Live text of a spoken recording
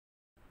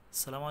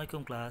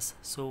Assalamualaikum class.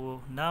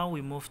 So now we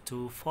move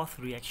to fourth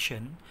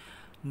reaction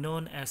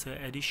known as the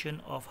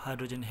addition of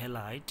hydrogen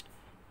halide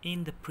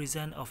in the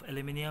presence of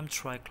aluminium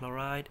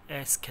trichloride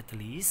as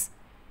catalyst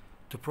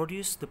to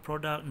produce the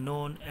product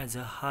known as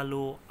a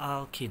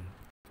haloalkene.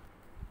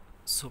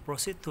 So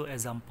proceed to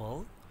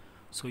example.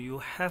 So you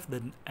have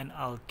an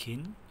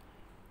alkene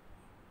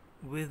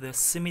with a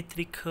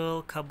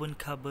symmetrical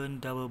carbon-carbon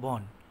double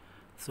bond.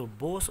 So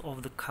both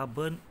of the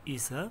carbon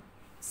is a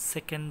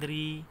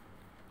secondary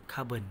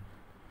carbon.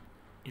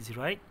 Is it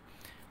right?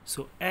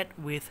 So add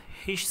with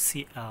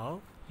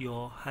HCl,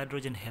 your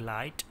hydrogen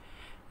halide,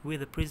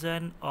 with the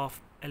presence of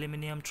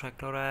aluminium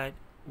trichloride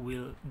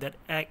that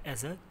act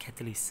as a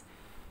catalyst.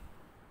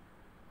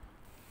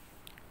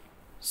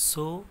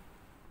 So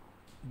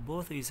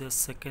both is a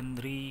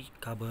secondary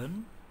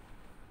carbon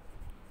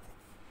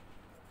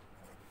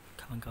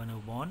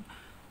double bond.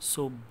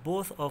 So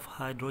both of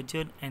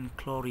hydrogen and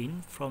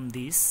chlorine from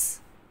this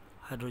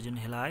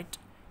hydrogen halide,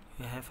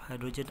 you have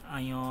hydrogen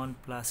ion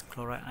plus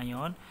chloride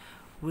ion,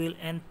 will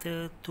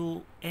enter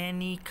to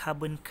any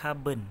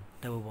carbon-carbon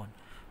double bond.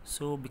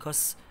 So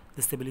because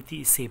the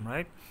stability is same,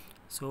 right?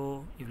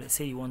 So if let's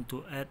say you want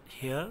to add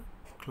here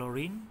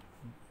chlorine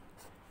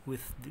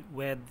with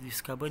where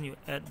this carbon, you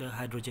add the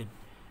hydrogen,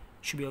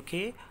 should be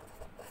okay.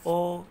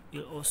 Or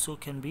it also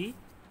can be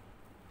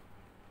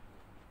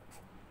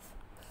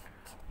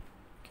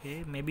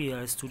okay, maybe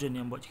a student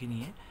yang buat macam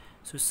ni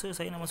so sir,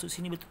 saya nak masuk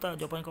sini betul tak?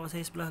 Jawapan kawan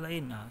saya sebelah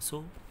lain.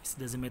 So it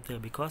doesn't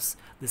matter because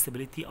the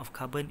stability of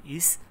carbon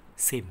is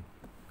same.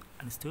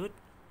 Understood?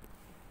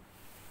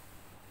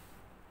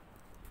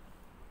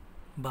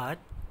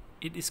 But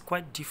it is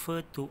quite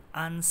different to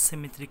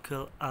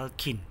unsymmetrical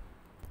alkene.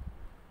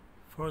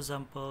 For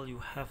example,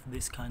 you have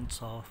this kinds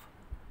of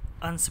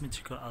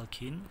unsymmetrical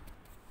alkene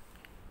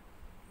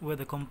where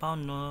the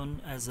compound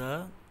known as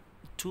a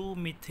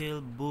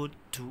 2-methyl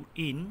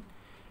butene,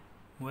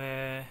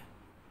 where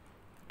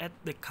at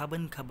the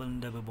carbon-carbon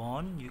double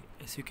bond,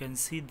 as you can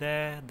see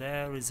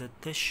there is a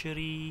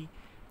tertiary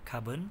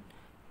carbon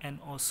and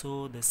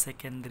also the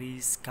secondary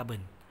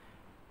carbon.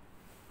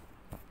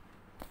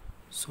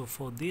 So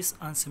for this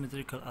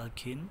unsymmetrical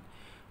alkene,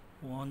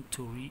 want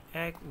to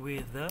react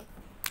with the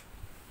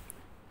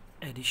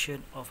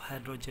addition of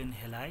hydrogen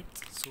halide.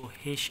 So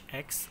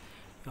HX,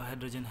 your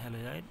hydrogen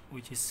halide,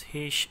 which is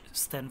H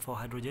stand for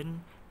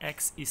hydrogen,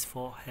 X is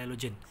for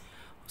halogen,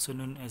 also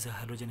known as a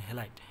hydrogen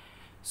halide.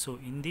 So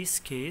in this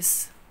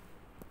case,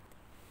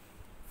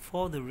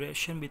 for the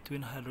reaction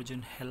between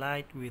hydrogen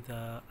halide with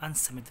a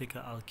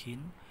unsymmetrical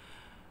alkene,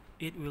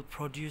 it will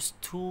produce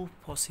two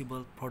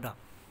possible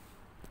products.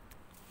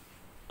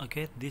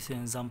 Okay, this is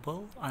an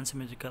example.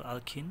 Unsymmetrical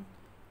alkene,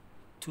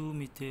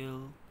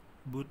 2-methyl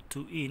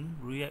butene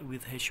react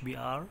with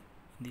HBr.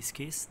 In this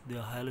case,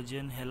 the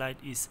hydrogen halide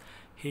is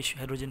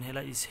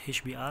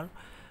HBr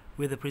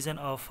with the presence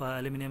of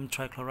aluminium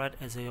trichloride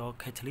as your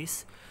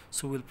catalyst.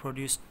 So will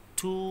produce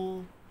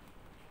two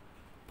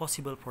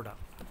possible products.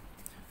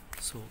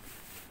 So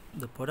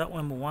the product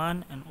number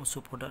 1 and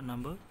also product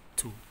number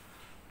 2.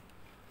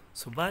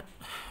 So but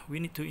we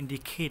need to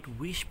indicate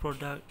which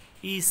product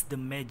is the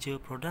major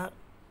product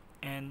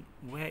and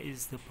where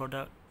is the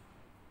product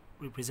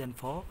represent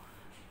for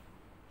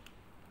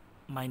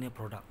minor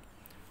product.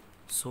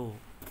 So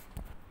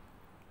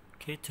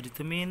okay, to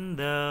determine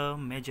the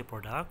major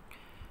product,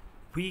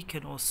 we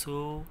can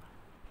also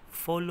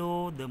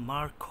follow the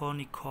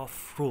Markovnikov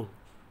rule.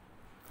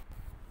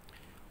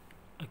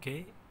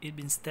 Okay, it's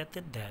been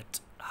stated that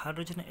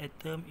hydrogen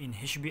atom in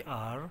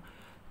HBr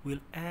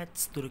will add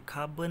to the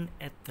carbon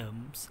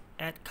atoms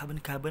at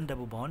carbon-carbon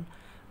double bond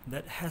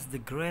that has the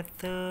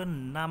greater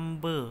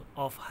number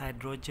of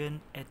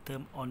hydrogen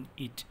atom on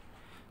it.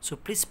 So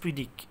please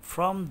predict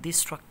from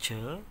this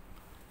structure,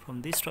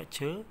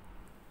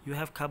 you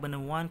have carbon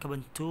number 1,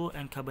 carbon 2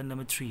 and carbon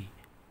number 3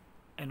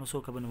 and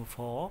also carbon number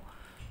 4.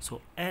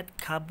 So add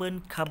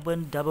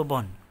carbon-carbon double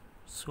bond.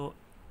 So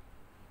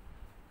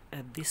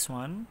at this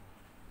one,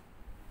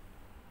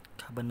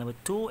 carbon number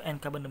 2 and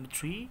carbon number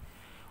 3,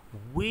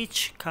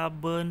 which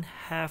carbon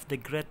have the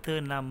greater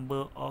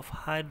number of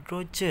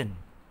hydrogen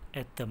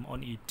atom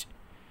on it?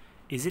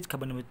 Is it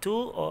carbon number 2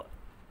 or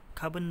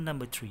carbon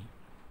number 3?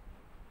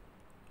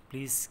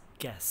 Please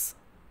guess.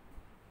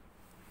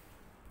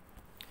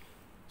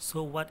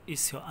 So what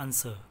is your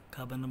answer?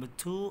 Carbon number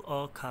 2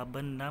 or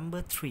carbon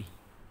number 3?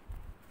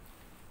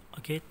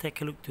 Okay,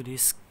 take a look to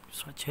this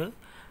structure.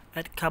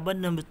 At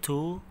carbon number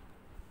 2,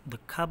 the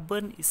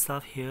carbon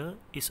itself here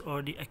is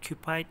already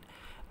occupied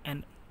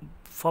and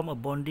form a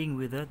bonding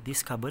with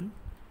this carbon,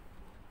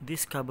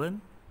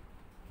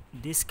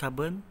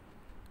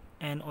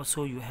 and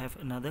also you have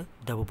another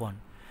double bond.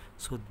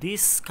 So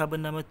this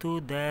carbon number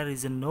 2, there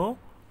is no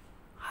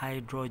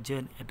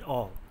hydrogen at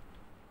all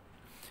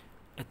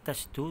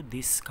attached to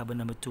this carbon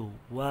number 2.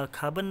 While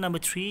carbon number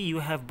 3,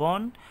 you have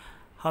bond.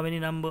 How many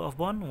number of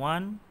bond?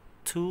 1,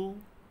 2,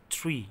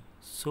 3.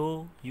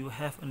 So you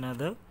have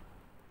another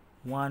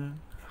 1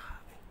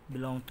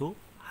 belong to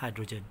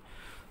hydrogen.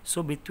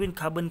 So between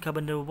carbon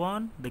number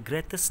 1, the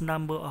greatest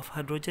number of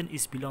hydrogen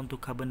is belong to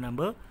carbon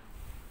number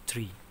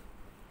 3.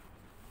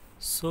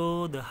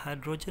 So the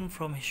hydrogen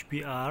from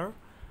HBr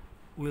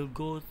will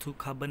go to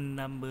carbon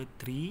number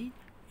 3,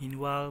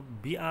 meanwhile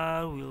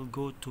Br will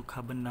go to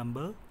carbon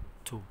number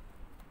 2.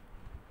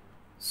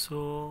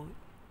 So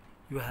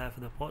you have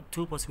the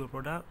two possible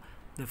product.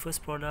 The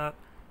first product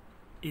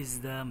is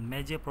the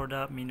major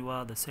product,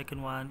 meanwhile the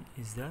second one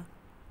is the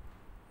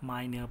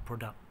minor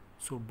product.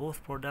 So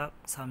both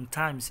products,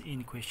 sometimes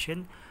in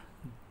question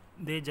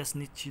they just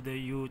need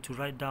you to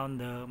write down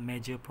the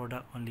major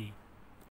product only.